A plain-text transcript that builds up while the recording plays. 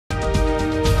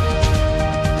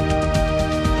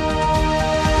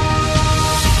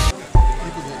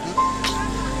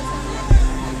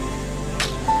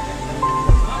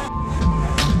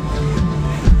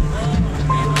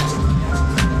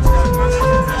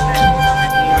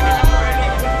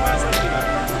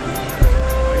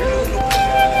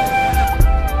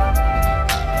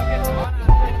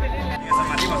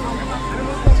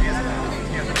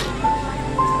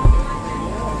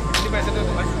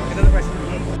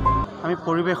আমি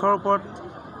পৰিৱেশৰ ওপৰত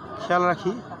খিয়াল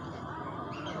ৰাখি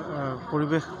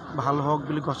পৰিৱেশ ভাল হওক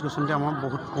বুলি গছ গছনি আমাৰ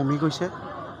বহুত কমি গৈছে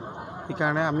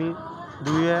সেইকাৰণে আমি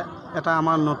দুয়ে এটা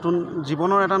আমাৰ নতুন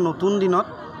জীৱনৰ এটা নতুন দিনত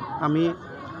আমি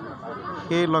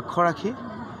সেই লক্ষ্য ৰাখি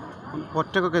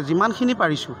প্ৰত্যেককে যিমানখিনি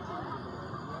পাৰিছোঁ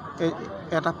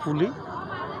এটা পুলি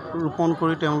ৰোপণ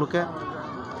কৰি তেওঁলোকে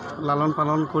লালন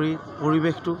পালন কৰি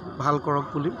পৰিৱেশটো ভাল কৰক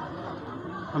বুলি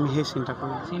আমি সেই চিন্তা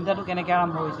কৰোঁ। চিন্তাটো কেনেকৈ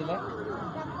আৰম্ভ হৈছিলে?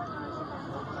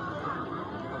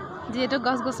 যিহেতু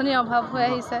গছ গছনিৰ অভাৱ হৈ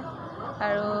আহিছে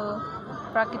আৰু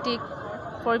প্ৰাকৃতিক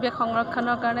পৰিৱেশ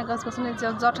সংৰক্ষণৰ কাৰণে গছ গছনিৰ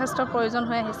যথেষ্ট প্ৰয়োজন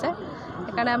হৈ আহিছে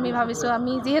সেইকাৰণে আমি ভাবিছোঁ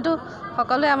আমি যিহেতু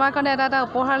সকলোৱে আমাৰ কাৰণে এটা এটা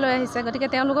উপহাৰ লৈ আহিছে গতিকে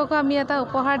তেওঁলোককো আমি এটা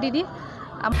উপহাৰ দি দি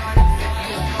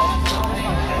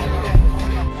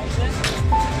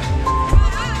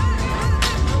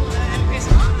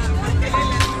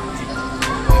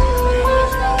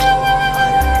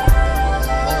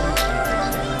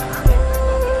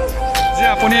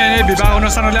আপুনি এই বিবাহ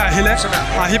অনুষ্ঠানলৈ আহিলে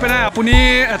আহি পেলাই আপুনি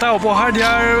এটা উপহাৰ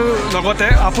দিয়াৰ লগতে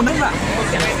আপোনাৰ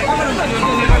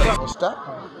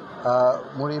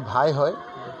মোৰ এই ভাই হয়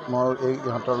মোৰ এই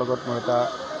ইহঁতৰ লগত মোৰ এটা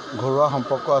ঘৰুৱা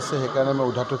সম্পৰ্ক আছে সেইকাৰণে মই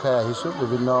উধাটো খাই আহিছোঁ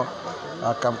বিভিন্ন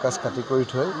কাম কাজ কাটি কৰি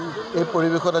থৈ এই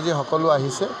পৰিৱেশত আজি সকলো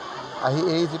আহিছে আহি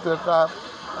এই যিটো এটা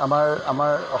আমাৰ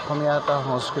অসমীয়া এটা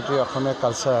সংস্কৃতি অসমীয়া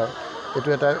কালচাৰ এইটো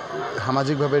এটা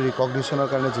সামাজিকভাৱে ৰিকগনিশ্যনৰ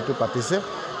কাৰণে যিটো পাতিছে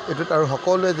এইটোত আৰু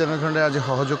সকলোৱে যেনেধৰণে আজি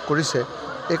সহযোগ কৰিছে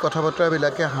এই কথা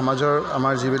বতৰাবিলাকে সমাজৰ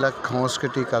আমাৰ যিবিলাক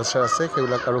সংস্কৃতি কালচাৰ আছে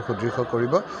সেইবিলাক আৰু সুদৃঢ়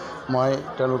কৰিব মই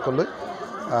তেওঁলোকলৈ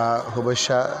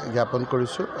শুভেচ্ছা জ্ঞাপন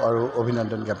কৰিছোঁ আৰু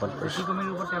অভিনন্দন জ্ঞাপন কৰিছোঁ।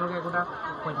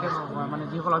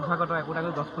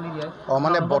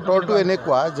 মানে বতৰটো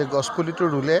এনেকুৱা যে গছপুলিটো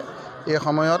ৰুলে এই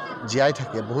সময়ত জীয়াই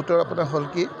থাকে বহুতৰ আপোনাৰ হ'ল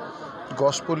কি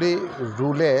গছপুলি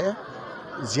ৰুলে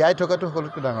জীয়াই থকাটো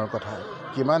সকলোতকৈ ডাঙৰ কথা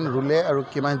কিমান ৰুলে আৰু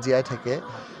কিমান জীয়াই থাকে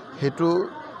সেইটো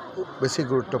বেছি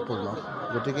গুৰুত্বপূৰ্ণ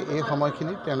গতিকে এই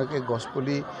সময়খিনি তেওঁলোকে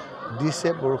গছপুলি দিছে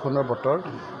বৰষুণৰ বতৰ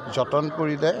যতন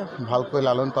কৰিলে ভালকৈ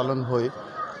লালন পালন হৈ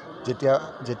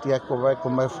যেতিয়া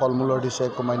কোনোবাই ফল মূলৰ দিছে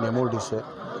কোনোবাই নেমুৰ দিছে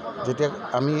যেতিয়া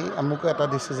আমুকো এটা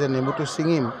দিছে যে নেমুটো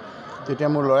ছিঙিম তেতিয়া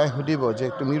মোৰ ল'ৰাই সুধিব যে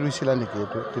তুমি ৰুইছিলা নেকি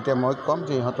এইটো তেতিয়া মই ক'ম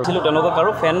যে ইহঁতৰ তেওঁলোকক আৰু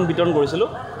ফেন বিতৰণ কৰিছিলোঁ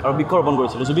আৰু বৃক্ষৰোপণ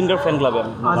কৰিছিলোঁ জুবিন গাৰ্গ ফেন ক্লাবে।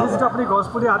 আজি যিটো আপুনি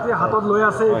গছপুলি হাতত লৈ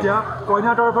আছে এতিয়া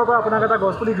কইনাৰ তৰফৰ পৰা আপোনাক এটা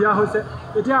গছপুলি দিয়া হৈছে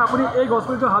এতিয়া আপুনি এই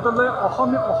গছপুলিটো হাতত লৈ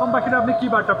অসমবাসীলৈ আপুনি কি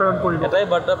বাৰ্তা প্ৰেৰণ কৰিব? এটাই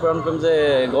বাৰ্তা প্ৰেৰণ কৰিম যে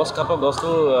গছ কাটক গছটো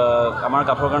আমাৰ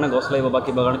কাঠৰ কাৰণে গছ লাগিব বা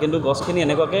কিবা কাৰণে কিন্তু গছখিনি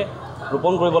এনেকুৱাকৈ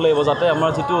ৰোপণ কৰিব লাগিব যাতে আমাৰ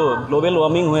যিটো গ্ল'বেল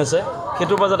ৱাৰ্মিং হৈ আছে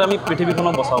সেইটোৰ পৰা যাতে আমি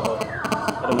পৃথিৱীখনক বচাব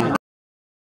পাৰোঁ।